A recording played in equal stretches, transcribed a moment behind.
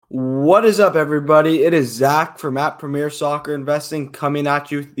What is up, everybody? It is Zach from at Premier Soccer Investing coming at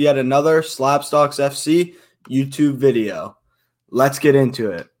you with yet another Slabstocks FC YouTube video. Let's get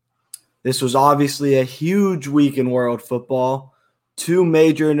into it. This was obviously a huge week in world football. Two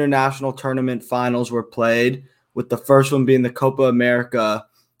major international tournament finals were played, with the first one being the Copa America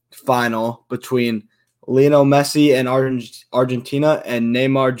final between Lionel Messi and Argentina and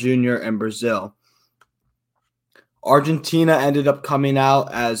Neymar Jr. and Brazil. Argentina ended up coming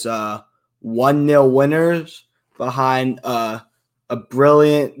out as 1-0 winners behind a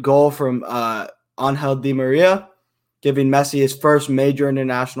brilliant goal from Angel Di Maria, giving Messi his first major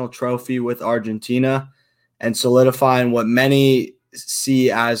international trophy with Argentina and solidifying what many see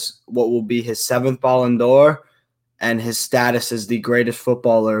as what will be his seventh Ballon d'Or and his status as the greatest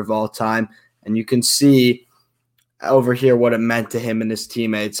footballer of all time. And you can see over here what it meant to him and his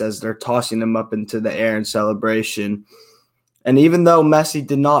teammates as they're tossing him up into the air in celebration. And even though Messi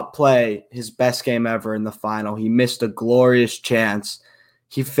did not play his best game ever in the final, he missed a glorious chance.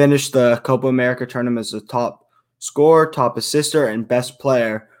 He finished the Copa America tournament as the top scorer, top assister, and best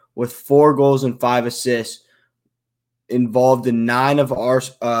player with 4 goals and 5 assists, involved in 9 of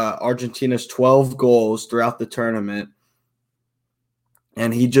Argentina's 12 goals throughout the tournament.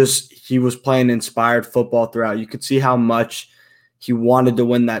 And he was playing inspired football throughout. You could see how much he wanted to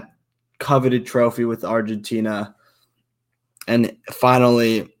win that coveted trophy with Argentina. And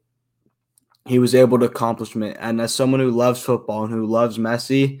finally, he was able to accomplish it. And as someone who loves football and who loves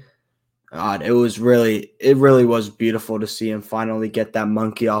Messi, God, it really was beautiful to see him finally get that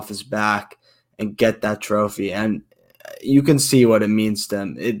monkey off his back and get that trophy. And you can see what it means to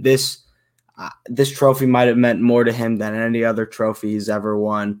him. This trophy might have meant more to him than any other trophy he's ever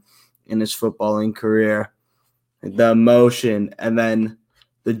won in his footballing career. The emotion and then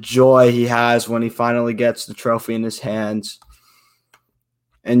the joy he has when he finally gets the trophy in his hands.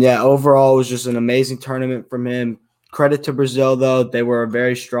 And yeah, overall, it was just an amazing tournament from him. Credit to Brazil, though. They were a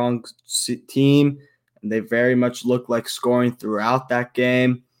very strong team, and they very much looked like scoring throughout that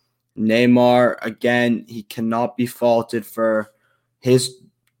game. Neymar, again, he cannot be faulted for his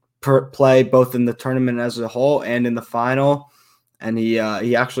play both in the tournament as a whole and in the final. And he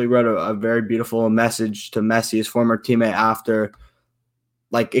actually wrote a very beautiful message to Messi, his former teammate, after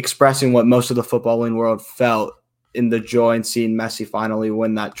expressing what most of the footballing world felt in the joy in seeing Messi finally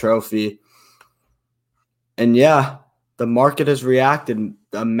win that trophy. And yeah, the market has reacted.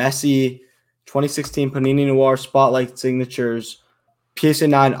 The Messi 2016 Panini Noir Spotlight Signatures PSA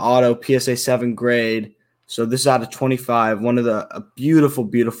 9 Auto, PSA 7 grade. So this is out of 25. A beautiful,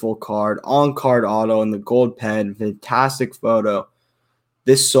 beautiful card. On-card auto in the gold pen. Fantastic photo.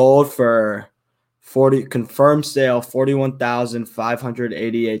 This sold for confirmed sale,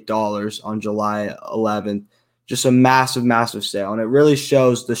 $41,588 on July 11th. Just a massive, massive sale. And it really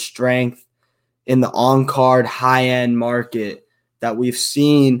shows the strength in the on-card high-end market that we've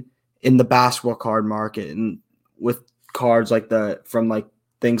seen in the basketball card market, and with cards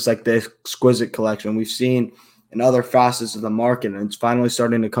things like the Exquisite Collection we've seen in other facets of the market. And it's finally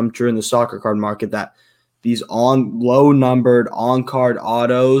starting to come true in the soccer card market that these low-numbered on-card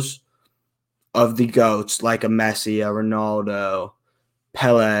autos of the GOATs, like a Messi, a Ronaldo,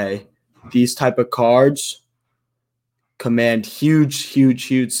 Pele, these type of cards command huge, huge,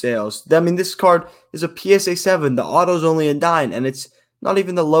 huge sales. I mean, this card is a PSA 7. The auto's only a 9, and it's not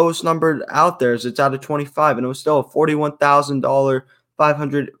even the lowest numbered out there. It's out of 25, and it was still a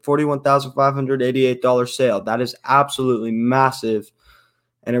 $41,588 sale. That is absolutely massive,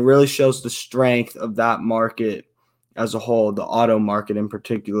 and it really shows the strength of that market as a whole, the auto market in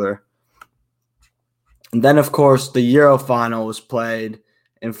particular. And then, of course, the Euro final was played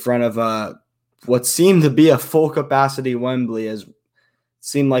in front of what seemed to be a full capacity Wembley, as it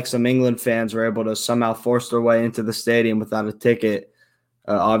seemed like some England fans were able to somehow force their way into the stadium without a ticket.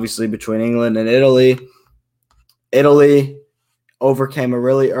 Obviously, between England and Italy. Italy overcame a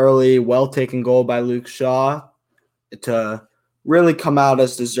really early, well-taken goal by Luke Shaw to really come out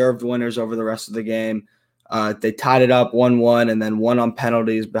as deserved winners over the rest of the game. They tied it up 1-1 and then won on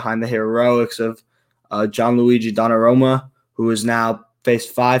penalties behind the heroics of Gianluigi Donnarumma, who has now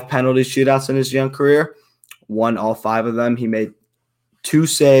faced 5 penalty shootouts in his young career, won all 5 of them. He made 2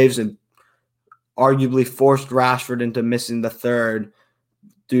 saves and arguably forced Rashford into missing the third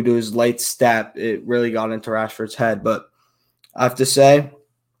due to his late step. It really got into Rashford's head. But I have to say,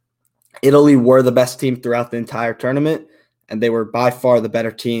 Italy were the best team throughout the entire tournament, and they were by far the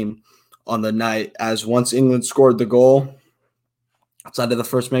better team on the night, as once England scored the goal, outside of the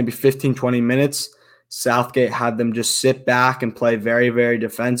first maybe 15, 20 minutes, Southgate had them just sit back and play very, very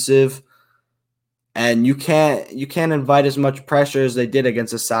defensive. And you can't invite as much pressure as they did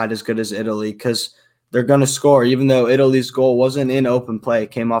against a side as good as Italy, because they're going to score. Even though Italy's goal wasn't in open play,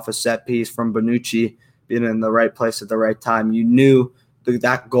 it came off a set piece from Bonucci being in the right place at the right time. You knew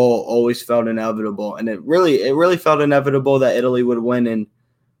that goal always felt inevitable, and it really felt inevitable that Italy would win in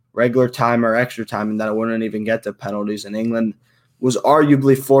regular time or extra time, and that it wouldn't even get to penalties. And England was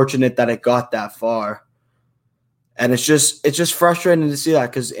arguably fortunate that it got that far. And it's just frustrating to see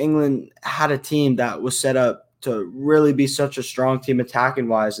that, because England had a team that was set up to really be such a strong team attacking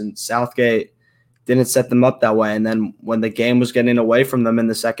wise, and Southgate didn't set them up that way. And then when the game was getting away from them in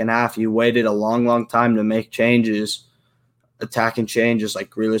the second half, you waited a long, long time to make changes, attacking changes. Like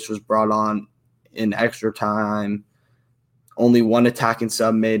Grealish was brought on in extra time. Only one attacking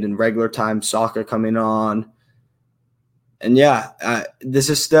sub made in regular time, Saka coming on. And this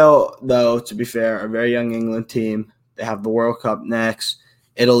is still, though, to be fair, a very young England team. They have the World Cup next.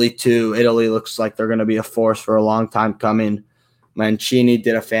 Italy, too. Italy looks like they're going to be a force for a long time coming. Mancini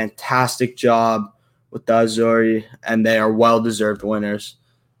did a fantastic job with the Azzurri, and they are well-deserved winners.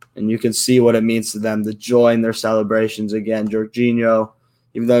 And you can see what it means to them, the joy in their celebrations again. Jorginho,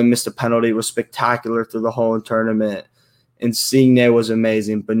 even though he missed a penalty, was spectacular through the whole tournament. Insigne was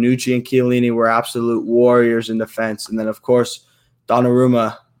amazing. Bonucci and Chiellini were absolute warriors in defense. And then, of course,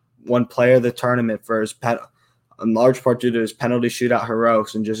 Donnarumma won player of the tournament for his in large part due to his penalty shootout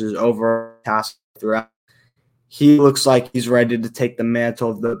heroics and just his overall task throughout. He looks like he's ready to take the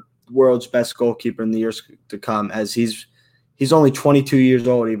mantle of the world's best goalkeeper in the years to come, as he's only 22 years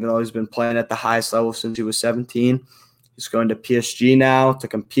old, even though he's been playing at the highest level since he was 17. He's going to PSG now to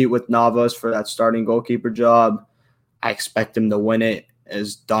compete with Navas for that starting goalkeeper job. I expect him to win it,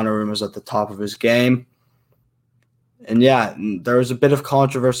 as Donnarumma's at the top of his game. And there was a bit of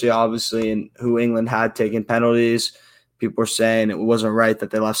controversy, obviously, in who England had taken penalties. People were saying it wasn't right that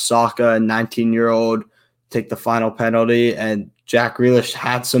they left Saka, a 19-year-old, take the final penalty. And Jack Grealish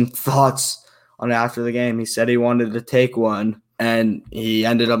had some thoughts on it after the game. He said he wanted to take one, and he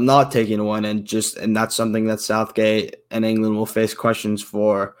ended up not taking one. And that's something that Southgate and England will face questions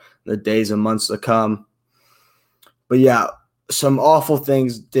for the days and months to come. But some awful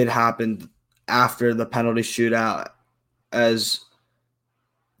things did happen after the penalty shootout, as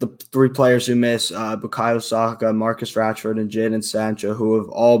the three players who missed, Bukayo Saka, Marcus Rashford, and Jadon Sancho, who have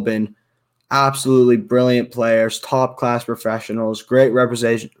all been absolutely brilliant players, top-class professionals, great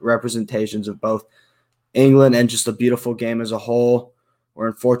representations of both England and just a beautiful game as a whole, were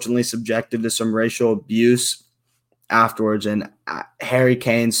unfortunately subjected to some racial abuse afterwards. And Harry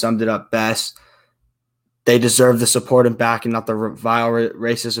Kane summed it up best. They deserve the support and backing, not the vile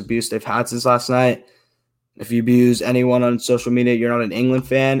racist abuse they've had since last night. If you abuse anyone on social media, you're not an England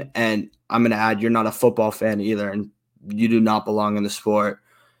fan, and I'm going to add, you're not a football fan either, and you do not belong in the sport.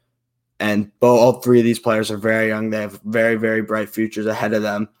 And all three of these players are very young. They have very, very bright futures ahead of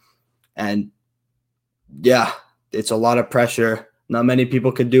them. And it's a lot of pressure. Not many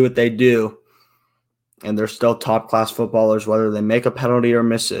people can do what they do, and they're still top-class footballers, whether they make a penalty or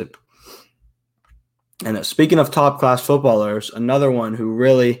miss it. And speaking of top-class footballers, another one who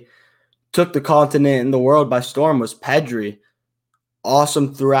really took the continent and the world by storm was Pedri.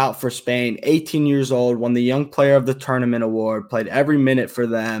 Awesome throughout for Spain. 18 years old, won the Young Player of the Tournament award, played every minute for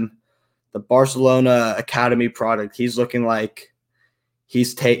them. The Barcelona Academy product. He's looking like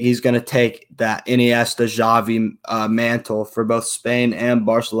he's going to take that Iniesta Xavi mantle for both Spain and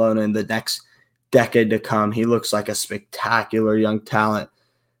Barcelona in the next decade to come. He looks like a spectacular young talent.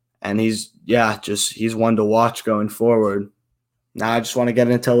 And he's one to watch going forward. Now I just want to get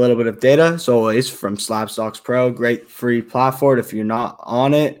into a little bit of data. As always, from Slabstocks Pro, great free platform. If you're not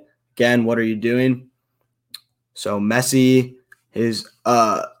on it, again, what are you doing? So Messi, his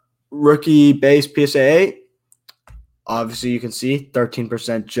rookie base PSA 8, obviously you can see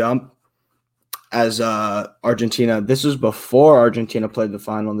 13% jump as Argentina. This was before Argentina played the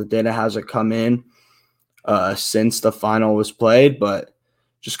final. The data hasn't come in since the final was played, but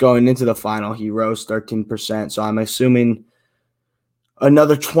just going into the final, he rose 13%. So I'm assuming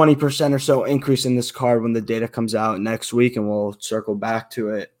another 20% or so increase in this card when the data comes out next week, and we'll circle back to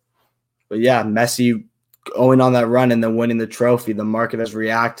it. But Messi going on that run and then winning the trophy, the market has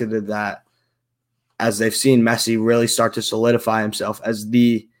reacted to that, as they've seen Messi really start to solidify himself as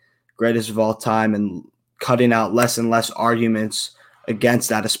the greatest of all time, and cutting out less and less arguments against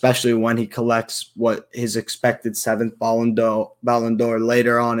that, especially when he collects what his expected 7th Ballon d'Or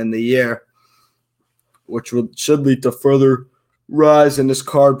later on in the year, which should lead to further rise in his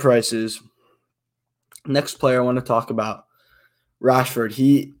card prices. Next player I want to talk about, Rashford.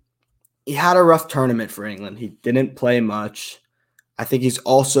 He had a rough tournament for England. He didn't play much. I think he's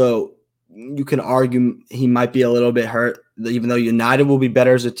also you can argue he might be a little bit hurt, even though United will be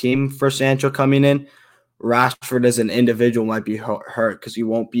better as a team for Sancho coming in. Rashford as an individual might be hurt because he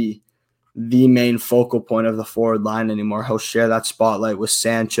won't be the main focal point of the forward line anymore. He'll share that spotlight with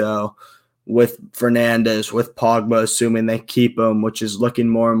Sancho, with Fernandes, with Pogba, assuming they keep him, which is looking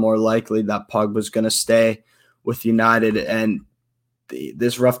more and more likely that Pogba's going to stay with United. And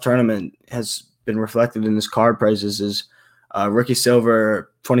this rough tournament has been reflected in his card prices. Is Ricky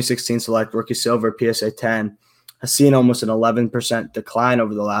Silver, 2016 select Ricky Silver, PSA 10, has seen almost an 11% decline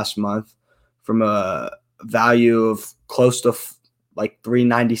over the last month from a value of close to like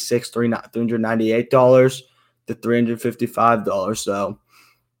 $398 to $355. So,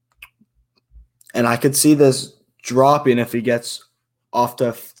 and I could see this dropping if he gets off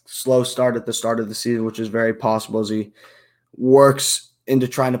to a slow start at the start of the season, which is very possible as he works into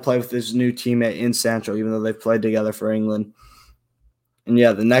trying to play with his new teammate in Sancho, even though they've played together for England. And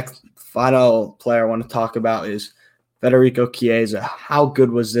yeah, the next final player I want to talk about is Federico Chiesa. How good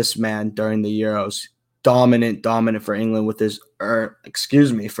was this man during the Euros? Dominant for England with his,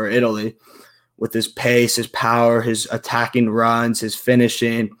 for Italy, with his pace, his power, his attacking runs, his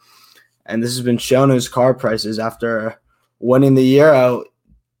finishing. And this has been shown in his card prices after winning the Euro,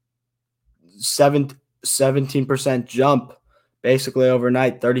 17% jump basically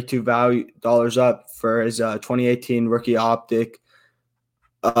overnight, $32 up for his 2018 rookie optic.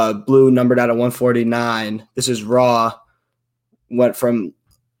 Blue numbered out of 149. This is raw. Went from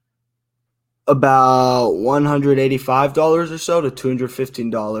about $185 or so to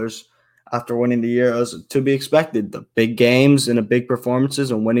 $215 after winning the Euros. To be expected, the big games and the big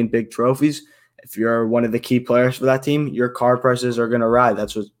performances and winning big trophies. If you're one of the key players for that team, your card prices are going to rise.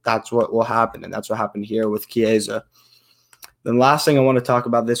 That's what will happen, and that's what happened here with Chiesa. The last thing I want to talk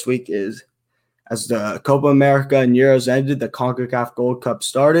about this week is, as the Copa America and Euros ended, the CONCACAF Gold Cup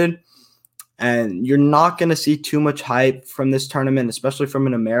started. And you're not going to see too much hype from this tournament, especially from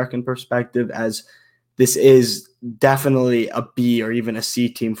an American perspective, as this is definitely a B or even a C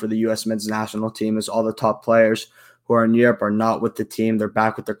team for the U.S. men's national team, as all the top players who are in Europe are not with the team. They're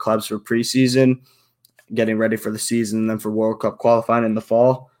back with their clubs for preseason, getting ready for the season and then for World Cup qualifying in the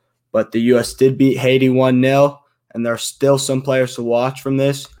fall. But the U.S. did beat Haiti 1-0, and there are still some players to watch from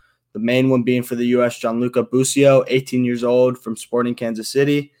this. The main one being for the U.S., Gianluca Busio, 18 years old, from Sporting Kansas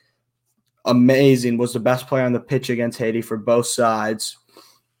City. Amazing, was the best player on the pitch against Haiti for both sides.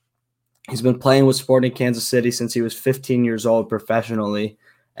 He's been playing with Sporting Kansas City since he was 15 years old professionally,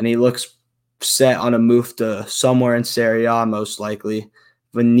 and he looks set on a move to somewhere in Serie A, most likely.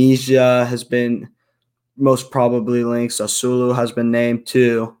 Venezia has been most probably linked. Sassuolo has been named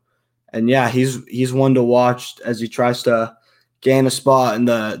too. And yeah, he's one to watch as he tries to gain a spot in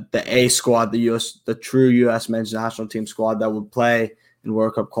the A squad, the true U.S. men's national team squad that will play in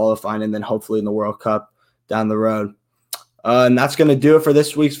World Cup qualifying and then hopefully in the World Cup down the road. And that's going to do it for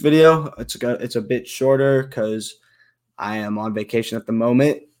this week's video. It's a bit shorter because I am on vacation at the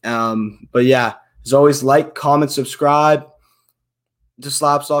moment. But yeah, as always, like, comment, subscribe to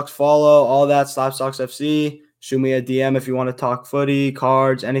Slabstocks, follow all that, Slabstocks FC. Shoot me a DM if you want to talk footy,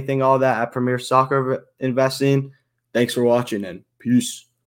 cards, anything, all that at Premier Soccer Investing. Thanks for watching and peace.